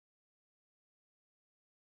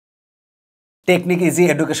Technique easy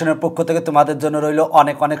এডুকেশনের পক্ষ থেকে তোমাদের জন্য রইল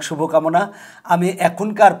অনেক অনেক শুভকামনা। আমি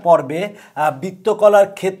এখনকার পর্বে বৃত্তকলার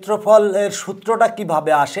ক্ষেত্রফলের সূত্রটা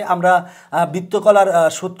কিভাবে আসে। আমরা বৃত্তকলার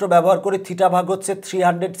সূত্র ব্যবহার করি, থিটা ভাগ হচ্ছে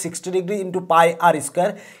 360 ডিগ্রি ইন্টু পাই আর স্কোয়ার।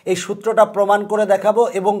 এই সূত্রটা প্রমাণ করে দেখাবো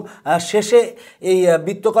এবং শেষে এই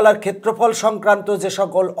বৃত্তকলার ক্ষেত্রফল সংক্রান্ত যে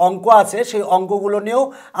সকল অঙ্ক আছে সেই অঙ্কগুলো নিয়েও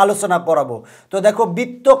আলোচনা করাবো। তো দেখো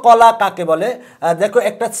বৃত্তকলা কাকে বলে। দেখো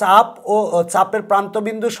একটা চাপ ও চাপের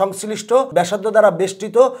প্রান্তবিন্দু সংশ্লিষ্ট ব্যাসার্ধ দ্বারা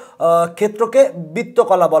বেষ্টিত ক্ষেত্রকে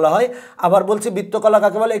বৃত্তকলা বলা হয়। আবার বলছি বৃত্তকলা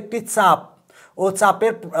কাকে বলে, একটি চাপ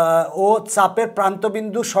ও চাপের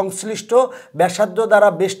প্রান্তবিন্দু সংশ্লিষ্ট ব্যাসার্ধ দ্বারা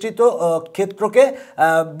বেষ্টিত ক্ষেত্রকে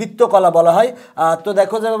বৃত্তকলা বলা হয়। তো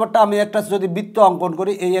দেখো যে ব্যাপারটা, আমি একটা যদি বৃত্ত অঙ্কন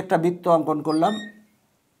করি, এই একটা বৃত্ত অঙ্কন করলাম।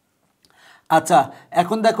 আচ্ছা,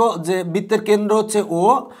 এখন দেখো যে বৃত্তের কেন্দ্র হচ্ছে ও,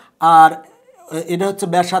 আর এটা হচ্ছে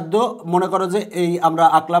ব্যাসার্ধ। মনে করো যে এই আমরা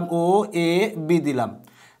আঁকলাম ও এ বি দিলাম।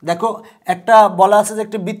 দেখো একটা বলা আছে যে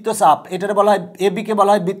একটি বৃত্তচাপ, এটারে বলা হয় এবিকে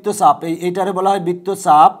বলা হয় বৃত্তচাপ, এইটারে বলা হয়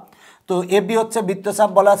বৃত্তচাপ। তো এবি হচ্ছে বৃত্তচাপ,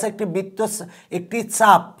 বলা আছে একটি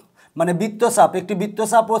চাপ মানে বৃত্তচাপ, একটি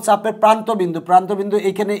বৃত্তচাপ ও চাপের প্রান্তবিন্দু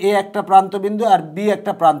এখানে এ একটা প্রান্তবিন্দু আর বি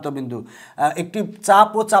একটা প্রান্তবিন্দু। একটি চাপ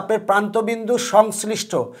ও চাপের প্রান্তবিন্দু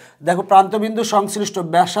সংশ্লিষ্ট, দেখো প্রান্তবিন্দু সংশ্লিষ্ট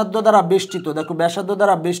ব্যাসার্ধ দ্বারা বেষ্টিত, দেখো ব্যাসার্ধ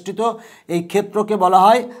দ্বারা বেষ্টিত এই ক্ষেত্রকে বলা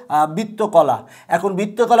হয় বৃত্তকলা। এখন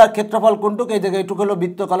বৃত্তকলার ক্ষেত্রফল কোনটুক, এই জায়গায় এইটুকু হলো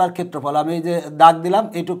বৃত্তকলার ক্ষেত্রফল। আমি এই যে দাগ দিলাম,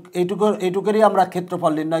 এইটুকেরই আমরা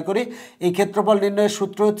ক্ষেত্রফল নির্ণয় করি। এই ক্ষেত্রফল নির্ণয়ের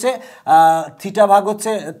সূত্র হচ্ছে থিটা ভাগ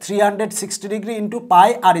হচ্ছে 360 ডিগ্রি ইন্টু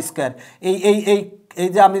পাই আর স্কোয়ার। এই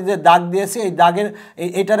যে আমি যে দাগ দিয়েছি, এই দাগের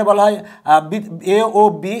এইটারে বলা হয় এ ও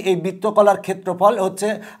বি, এই বৃত্তকলার ক্ষেত্রফল হচ্ছে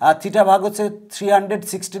থিটা ভাগ হচ্ছে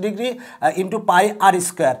 360 ডিগ্রি ইন্টু পাই আর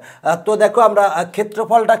স্কোয়ার। তো দেখো আমরা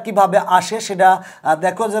ক্ষেত্রফলটা কিভাবে আসে সেটা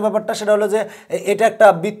দেখো যে ব্যাপারটা, সেটা হলো যে এটা একটা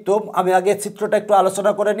বৃত্ত। আমি আগে চিত্রটা একটু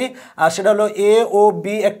আলোচনা করে নিই। সেটা হলো এ ও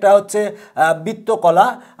বি একটা হচ্ছে বৃত্তকলা।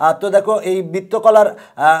 তো দেখো এই বৃত্তকলার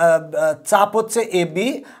চাপ হচ্ছে এ বি,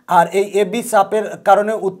 আর এই এ বি চাপের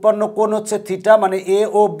কারণে উৎপন্ন কোণ হচ্ছে থিটা, মানে এ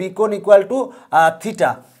ও বি কোণ ইকুয়াল টু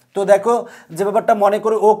থিটা। তো দেখো যে ব্যাপারটা, মনে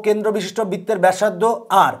করি ও কেন্দ্র বিশিষ্ট বৃত্তের ব্যাসার্ধ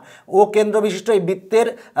আর, ও কেন্দ্র বিশিষ্ট এই বৃত্তের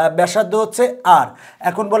ব্যাসার্ধ হচ্ছে আর।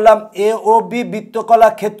 এখন বললাম এ ও বি বৃত্তকলা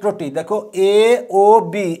ক্ষেত্রটি, দেখো এ ও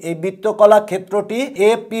বি এই বৃত্তকলা ক্ষেত্রটি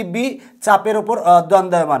এ পি বি চাপের ওপর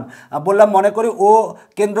দ্বন্দ্বায়মান। বললাম মনে করি ও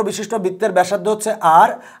কেন্দ্র বিশিষ্ট বৃত্তের ব্যাসার্ধ হচ্ছে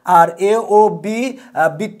আর এ ও বি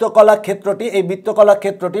বৃত্তকলা ক্ষেত্রটি, এই বৃত্তকলা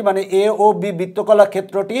ক্ষেত্রটি মানে এ ও বি বৃত্তকলা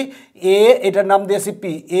ক্ষেত্রটি এ, এটার নাম দিয়েছি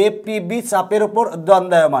পি, এ পি বি চাপের ওপর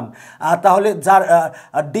দ্বন্দ্বায়মান। তাহলে যার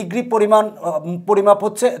ডিগ্রি পরিমাপ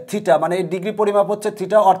হচ্ছে থিটা, মানে এই ডিগ্রি পরিমাপ হচ্ছে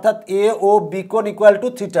থিটা, অর্থাৎ এ ও বি কোণ ইকুয়াল টু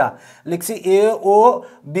থিটা। লিখছি এ ও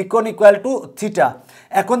বি কোণ ইকুয়াল টু থিটা।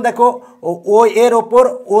 এখন দেখো ও এর ওপর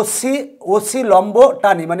ওসি লম্ব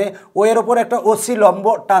টানি, মানে ও এর ওপর একটা ওসি লম্ব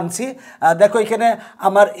টানছি। দেখো এখানে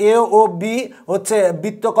আমার এ ও বি হচ্ছে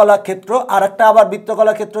বৃত্তকলা ক্ষেত্র, আর একটা আবার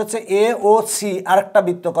বৃত্তকলা ক্ষেত্র হচ্ছে এ ও সি, আর একটা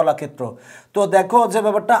বৃত্তকলা ক্ষেত্র। তো দেখো যে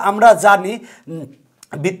ব্যাপারটা, আমরা জানি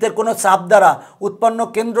বৃত্তের কোনো চাপ দ্বারা উৎপন্ন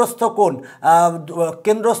কেন্দ্রস্থ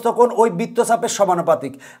কোণ ওই বৃত্তচাপের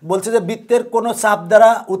সমানুপাতিক। বলছে যে বৃত্তের কোনো চাপ দ্বারা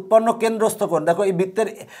উৎপন্ন কেন্দ্রস্থ কোণ, দেখো এই বৃত্তের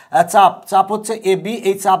চাপ হচ্ছে এ বি,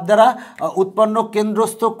 এই চাপ দ্বারা উৎপন্ন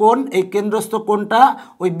কেন্দ্রস্থ কোণ, এই কেন্দ্রস্থ কোণটা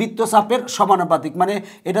ওই বৃত্তচাপের সমানুপাতিক। মানে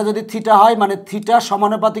এটা যদি থিটা হয়, মানে থিটা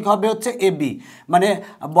সমানুপাতিক হবে হচ্ছে এ বি। মানে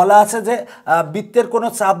বলা আছে যে বৃত্তের কোনো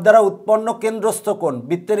চাপ দ্বারা উৎপন্ন কেন্দ্রস্থ কোণ,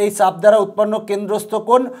 বৃত্তের এই চাপ দ্বারা উৎপন্ন কেন্দ্রস্থ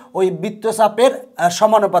কোণ ওই বৃত্তচাপের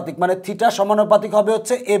সমানুপাতিক, মানে থিটা সমানুপাতিক হবে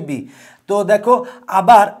হচ্ছে এ বি। তো দেখো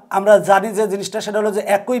আবার আমরা জানি যে জিনিসটা, সেটা হলো যে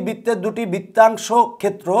একই বৃত্তের দুটি বৃত্তাংশ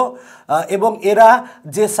ক্ষেত্র এবং এরা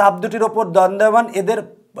যে চাপ দুটির ওপর দ্বন্দ্বায়মান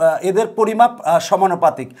এদের পরিমাপ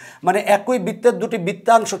সমানুপাতিক। মানে একই বৃত্তের দুটি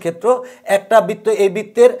বৃত্তাংশ ক্ষেত্র, একটা বৃত্ত, এই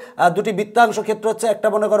বৃত্তের দুটি বৃত্তাংশ ক্ষেত্র হচ্ছে একটা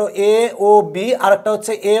মনে করো এ ও বি, আর একটা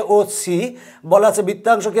হচ্ছে এ ও সি। বলা আছে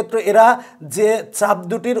বৃত্তাংশ ক্ষেত্র এরা যে চাপ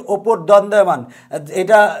দুটির ওপর দ্বন্দ্বায়মান,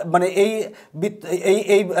 এটা মানে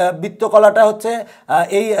এই বৃত্তকলাটা হচ্ছে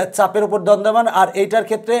এই চাপের উপর দ্বন্দ্বায়মান, আর এইটার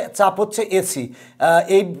ক্ষেত্রে চাপ হচ্ছে এসি।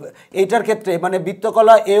 এইটার ক্ষেত্রে মানে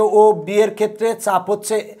বৃত্তকলা এ ও বি এর ক্ষেত্রে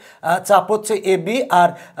চাপ হচ্ছে A B, R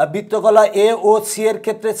বৃত্তকলা A O C এর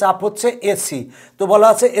ক্ষেত্রে চাপ হচ্ছে এসি। তো বলা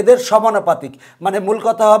আছে এদের সমানুপাতিক। মানে মূল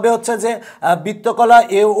কথা হবে হচ্ছে যে বৃত্তকলা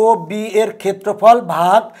এ ও বি এর ক্ষেত্রফল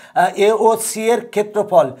ভাগ এ ও সি এর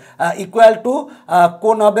ক্ষেত্রফল ইকুয়াল টু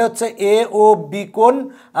কোণ হবে হচ্ছে এ ও বি কোণ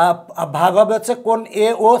ভাগ হবে হচ্ছে কোণ এ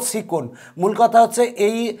ও সি কোণ। মূল কথা হচ্ছে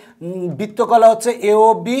এই বৃত্তকলা হচ্ছে এ ও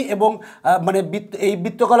বি এবং মানে এই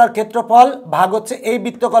বৃত্তকলার ক্ষেত্রফল ভাগ হচ্ছে এই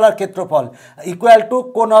বৃত্তকলার ক্ষেত্রফল ইকুয়াল টু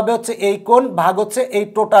কোণ হবে হচ্ছে এই কোণ ভাগ হচ্ছে এই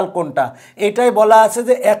টোটাল কোণটা। এটাই বলা আছে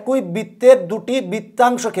যে একই বৃত্তের দুটি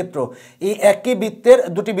বৃত্তাংশ ক্ষেত্র। এই একই বৃত্তের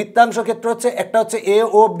দুটি বৃত্তাংশ ক্ষেত্র হচ্ছে, একটা হচ্ছে এ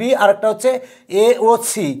ও বি আর একটা হচ্ছে এ ও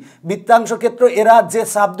সি বৃত্তাংশ ক্ষেত্র। এরা যে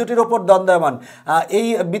চাপ দুটির ওপর দ্বন্দ্বায়মান, এই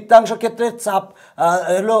বৃত্তাংশ ক্ষেত্রের চাপ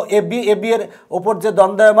হলো এ বি এর ওপর যে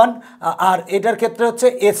দ্বন্দ্বায়মান, আর এটার ক্ষেত্রে হচ্ছে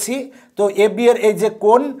এসি। তো এ বি এর এই যে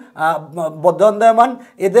কোণ দ্বন্দ্বায়মান,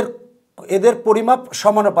 এদের পরিমাপ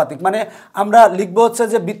সমানুপাতিক। মানে আমরা লিখব হচ্ছে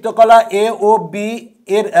যে বৃত্তকলা এ ও বি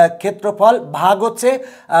এর ক্ষেত্রফল ভাগ হচ্ছে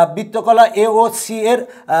বৃত্তকলা এ ও সি এর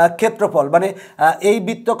ক্ষেত্রফল। মানে এই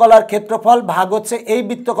বৃত্তকলার ক্ষেত্রফল ভাগ হচ্ছে এই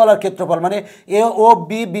বৃত্তকলার ক্ষেত্রফল। মানে এ ও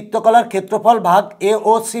বি বৃত্তকলার ক্ষেত্রফল ভাগ এ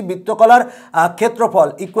ও সি বৃত্তকলার ক্ষেত্রফল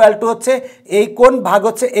ইকুয়াল টু হচ্ছে এই কোণ ভাগ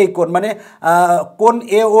হচ্ছে এই কোণ। মানে কোণ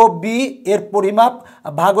এ ও বি এর পরিমাপ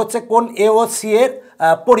ভাগ হচ্ছে কোণ এ ও সি এর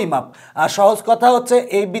পরিমাপ। সহজ কথা হচ্ছে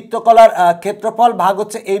এই বৃত্তকলার ক্ষেত্রফল ভাগ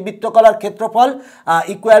হচ্ছে এই বৃত্তকলার ক্ষেত্রফল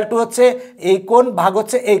ইকুয়াল টু হচ্ছে এই কোণ ভাগ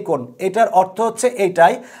হচ্ছে এই কোণ। এটার অর্থ হচ্ছে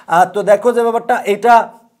এইটাই। তো দেখো যে ব্যাপারটা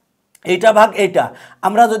এইটা ভাগ এইটা,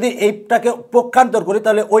 আমরা যদি এইটাকে পক্ষান্তর করি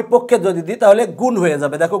তাহলে ওই পক্ষে যদি দিই তাহলে গুণ হয়ে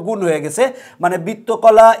যাবে। দেখো গুণ হয়ে গেছে, মানে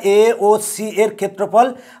বৃত্তকলা এ ও সি এর ক্ষেত্রফল,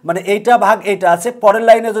 মানে এইটা ভাগ এইটা আছে। পরের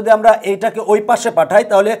লাইনে যদি আমরা এইটাকে ওই পাশে পাঠাই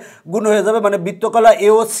তাহলে গুণ হয়ে যাবে, মানে বৃত্তকলা এ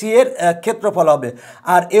ও সি এর ক্ষেত্রফল হবে।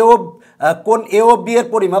 আর কোণ এ ও বি এর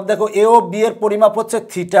পরিমাপ, দেখো এ ও বি এর পরিমাপ হচ্ছে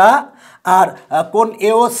থিটা, আর কোণ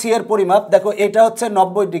এ ও সি এর পরিমাপ দেখো এটা হচ্ছে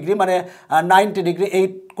 90 ডিগ্রি, মানে 90 ডিগ্রি। এই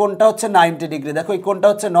কোণটা হচ্ছে 90 ডিগ্রি। দেখো এই কোণটা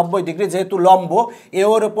হচ্ছে 90 ডিগ্রি, যেহেতু লম্ব এ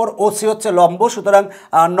ওর ওপর ও সি হচ্ছে লম্ব, সুতরাং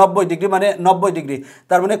 90 ডিগ্রি মানে 90 ডিগ্রি।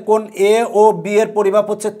 তার মানে কোণ এ ও বি এর পরিমাপ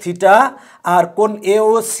হচ্ছে থিটা, আর কোণ এ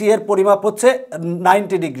ও সি এর পরিমাপ হচ্ছে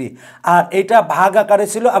 90 ডিগ্রি। আর এটা ভাগ আকারে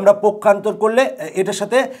ছিল, আমরা পক্ষান্তর করলে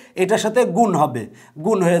এটার সাথে গুণ হবে,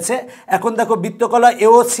 গুণ হয়েছে। এখন দেখো বৃত্তকলা এ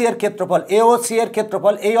ও সি এর ক্ষেত্রফল, এ ও সি এর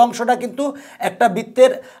ক্ষেত্রফল, এই অংশটা কিন্তু একটা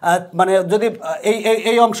বৃত্তের মানে যদি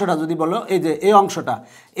এই অংশটা যদি বলো, এই যে এই অংশটা,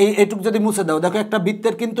 এইটুক যদি মুছে দাও, দেখো একটা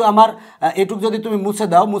বৃত্তের কিন্তু আমার এটুক যদি তুমি মুছে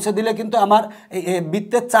দাও, মুছে দিলে কিন্তু আমার এই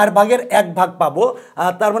বৃত্তের 4 ভাগের 1 ভাগ পাবো।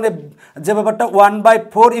 তার মানে যে ব্যাপারটা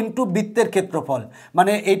 1/4 ইন্টু বৃত্তের ক্ষেত্রফল,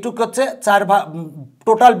 মানে এইটুক হচ্ছে 4 ভাগ,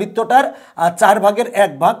 টোটাল বৃত্তটার 4 ভাগের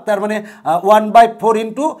 1 ভাগ। তার মানে 1/4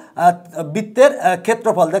 ইন্টু বৃত্তের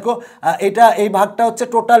ক্ষেত্রফল। দেখো এই ভাগটা হচ্ছে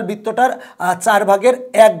টোটাল বৃত্তটার 4 ভাগের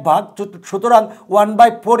 1 ভাগ, সুতরাং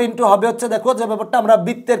 1/4 ইন্টু হবে হচ্ছে, দেখো যে ব্যাপারটা আমরা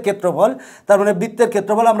বৃত্তের ক্ষেত্রফল। তার মানে বৃত্তের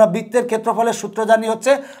ক্ষেত্রফল, আমরা বৃত্তের ক্ষেত্রফলের সূত্র জানি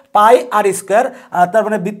হচ্ছে পাই আর স্কোয়ার। তার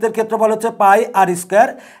মানে বৃত্তের ক্ষেত্রফল হচ্ছে পাই আর স্কোয়ার।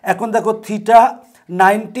 এখন দেখো থিটা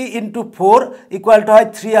 90 ইন্টু 4 ইকুয়াল টু হয়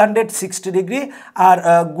 360 ডিগ্রি, আর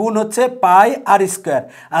গুণ হচ্ছে পাই আর স্কোয়ার।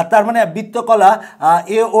 তার মানে বৃত্তকলা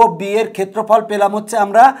এ ও বি এর ক্ষেত্রফল পেলাম হচ্ছে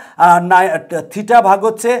আমরা থিটা ভাগ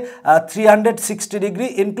হচ্ছে 360 ডিগ্রি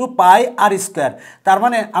ইন্টু পাই আর স্কোয়ার। তার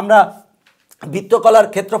মানে আমরা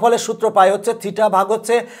বৃত্তকলার ক্ষেত্রফলের সূত্র পাই হচ্ছে থিটা ভাগ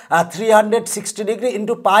হচ্ছে 360 ডিগ্রি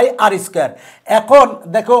ইন্টু পাই আর স্কোয়ার। এখন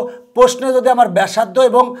দেখো প্রশ্নে যদি আমার ব্যাসার্ধ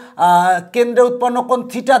এবং কেন্দ্রে উৎপন্ন কোণ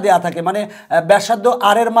থিটা দেয়া থাকে, মানে ব্যাসার্ধ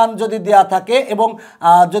আর এর মান যদি দেয়া থাকে এবং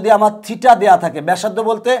যদি আমার থিটা দেয়া থাকে, ব্যাসার্ধ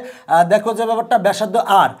বলতে দেখো যে ব্যাপারটা ব্যাসার্ধ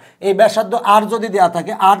আর, এই ব্যাসার্ধ আর যদি দেয়া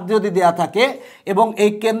থাকে, আর যদি দেয়া থাকে এবং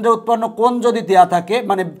এই কেন্দ্রে উৎপন্ন কোণ যদি দেয়া থাকে,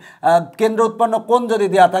 মানে কেন্দ্রে উৎপন্ন কোণ যদি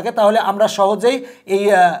দেয়া থাকে, তাহলে আমরা সহজেই এই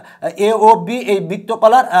এ ও বি এই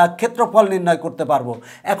বৃত্তকলার ক্ষেত্রফল নির্ণয় করতে পারবো।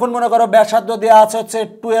 এখন মনে করো ব্যাসার্ধ দেয়া আছে হচ্ছে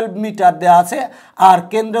 12 মিটার দেয়া আছে, আর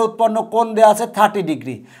কেন্দ্রে উৎপন্ন কোণ দেওয়া আছে 30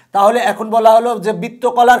 ডিগ্রি। তাহলে এখন বলা হলো যে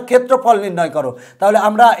বৃত্তকলার ক্ষেত্রফল নির্ণয় করো। তাহলে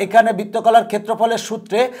আমরা এখানে বৃত্তকলার ক্ষেত্রফলের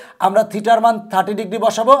সূত্রে আমরা থিটার মান 30 ডিগ্রি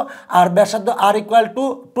বসাবো, আর ব্যাসার্ধ আর ইকুয়াল টু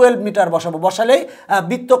 12 মিটার বসাবো। বসালেই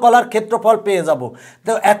বৃত্তকলার ক্ষেত্রফল পেয়ে যাব।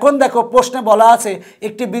 তো এখন দেখো প্রশ্নে বলা আছে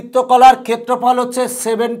একটি বৃত্তকলার ক্ষেত্রফল হচ্ছে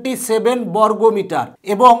 77 বর্গ মিটার,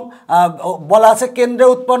 এবং বলা আছে কেন্দ্রে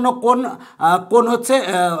উৎপন্ন কোণ হচ্ছে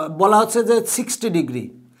বলা হচ্ছে যে 60 ডিগ্রি।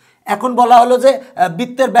 এখন বলা হলো যে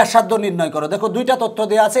বৃত্তের ব্যাসার্ধ নির্ণয় করো। দেখো দুইটা তথ্য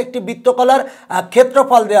দেওয়া আছে, একটি বৃত্তকলার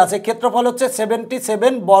ক্ষেত্রফল দেওয়া আছে, ক্ষেত্রফল হচ্ছে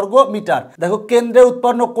 77 বর্গ মিটার। দেখো কেন্দ্রে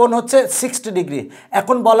উৎপন্ন কোণ হচ্ছে 60 ডিগ্রি।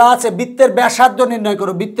 এখন বলা আছে বৃত্তের ব্যাসার্ধ নির্ণয়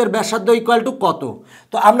করো, বৃত্তের ব্যাসার্ধ ইকুয়াল টু কত।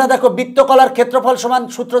 তো আমরা দেখো বৃত্তকলার ক্ষেত্রফল সমান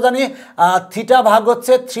সূত্র জানি থিটা ভাগ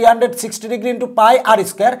হচ্ছে 360 ডিগ্রি ইন্টু পাই আর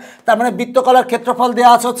স্কোয়ার। তার মানে বৃত্তকলার ক্ষেত্রফল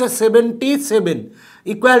দেওয়া আছে হচ্ছে 77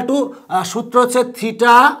 ইকুয়াল টু সূত্র হচ্ছে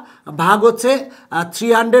থিটা ভাগ হচ্ছে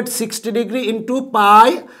 360 ডিগ্রি ইন্টু পাই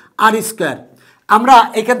আর স্কোয়ার। আমরা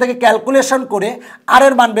এখান থেকে ক্যালকুলেশন করে আর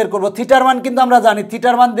এর মান বের করব। থিটার মান কিন্তু আমরা জানি,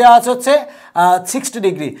 থিটার মান দেওয়া আছে হচ্ছে 60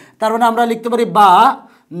 ডিগ্রি। তার মানে আমরা লিখতে পারি বা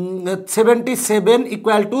 77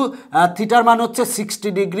 ইকুয়াল টু থিটার মান হচ্ছে 60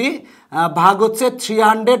 ডিগ্রি ভাগ হচ্ছে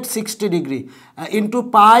 360 ডিগ্রি ইন্টু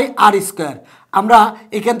পাই আর স্কোয়ার। আমরা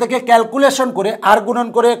এখান থেকে ক্যালকুলেশন করে আর গুণন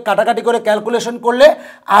করে কাটাকাটি করে ক্যালকুলেশন করলে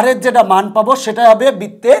আর এর যেটা মান পাবো সেটা হবে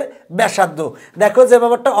বৃত্তের ব্যাসার্ধ। দেখো যে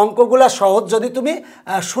ব্যাপারটা অঙ্কগুলো সহজ যদি তুমি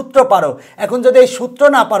সূত্র পারো। এখন যদি এই সূত্র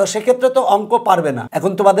না পারো সেক্ষেত্রে তো অঙ্ক পারবে না।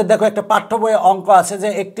 এখন তোমাদের দেখো একটা পাঠ্য বইয়ে অঙ্ক আছে যে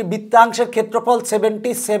একটি বৃত্তাংশের ক্ষেত্রফল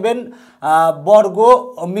 77 বর্গ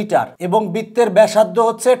মিটার এবং বৃত্তের ব্যাসার্ধ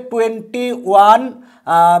হচ্ছে 21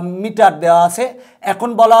 মিটার দেওয়া আছে। এখন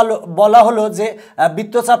বলা হলো যে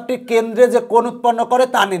বৃত্তচাপটির কেন্দ্রে যে কোণ উৎপন্ন করে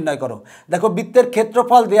তা নির্ণয় করো। দেখো বৃত্তের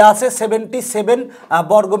ক্ষেত্রফল দেওয়া আছে 77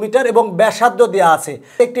 বর্গমিটার এবং ব্যাসার্ধ দেওয়া আছে।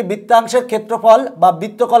 একটি বৃত্তাংশের ক্ষেত্রফল বা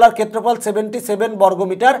বৃত্তকলার ক্ষেত্রফল 77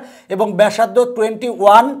 বর্গমিটার এবং ব্যাসার্ধ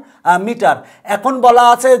 21 মিটার। এখন বলা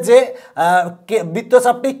আছে যে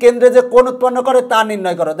বৃত্তচাপটি কেন্দ্রে যে কোণ উৎপন্ন করে তা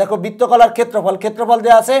নির্ণয় করো। দেখো বৃত্তকলার ক্ষেত্রফল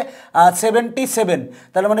দেওয়া আছে 77,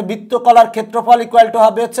 তাহলে মানে বৃত্তকলার ক্ষেত্রফল ইকুয়াল টু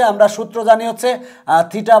হবে হচ্ছে, আমরা সূত্র জানি হচ্ছে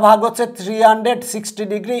থিটা ভাগ হচ্ছে 360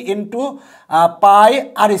 ডিগ্রি ইন্টু পাই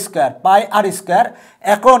আর স্কোয়ার।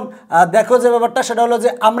 এখন দেখো যে ব্যাপারটা সেটা হলো যে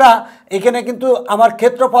আমরা এখানে কিন্তু আমার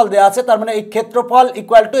ক্ষেত্রফল দেওয়া আছে, তার মানে এই ক্ষেত্রফল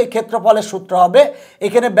ইকুয়াল টু এই ক্ষেত্রফলের সূত্র হবে।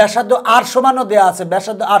 এখানে ব্যাসার্ধ আর সমানও দেওয়া আছে,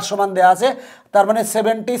 ব্যাসার্ধ আর সমান দেওয়া আছে, তার মানে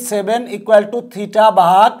 77 ইকুয়াল টু থিটা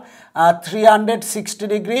ভাগ 360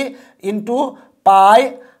 ডিগ্রি ইন্টু পাই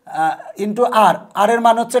ইন্টু আর এর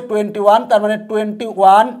মান হচ্ছে 21, তার মানে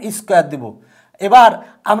 21 স্কোয়ার দিব। এবার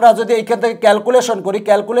আমরা যদি এইখান থেকে ক্যালকুলেশন করি,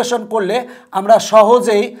 ক্যালকুলেশন করলে আমরা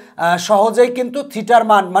সহজেই কিন্তু থিটার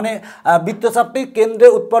মান মানে বৃত্তচাপটির কেন্দ্রে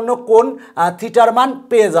উৎপন্ন কোণ থিটার মান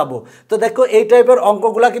পেয়ে যাব। তো দেখো এই টাইপের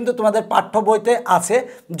অঙ্কগুলো কিন্তু তোমাদের পাঠ্য বইতে আছে।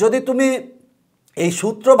 যদি তুমি এই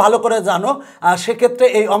সূত্র ভালো করে জানো সেক্ষেত্রে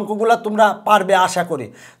এই অঙ্কগুলো তোমরা পারবে আশা করি।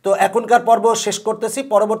 তো এখনকার পর্ব শেষ করতেছি,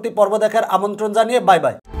 পরবর্তী পর্ব দেখার আমন্ত্রণ জানিয়ে বাই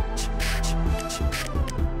বাই।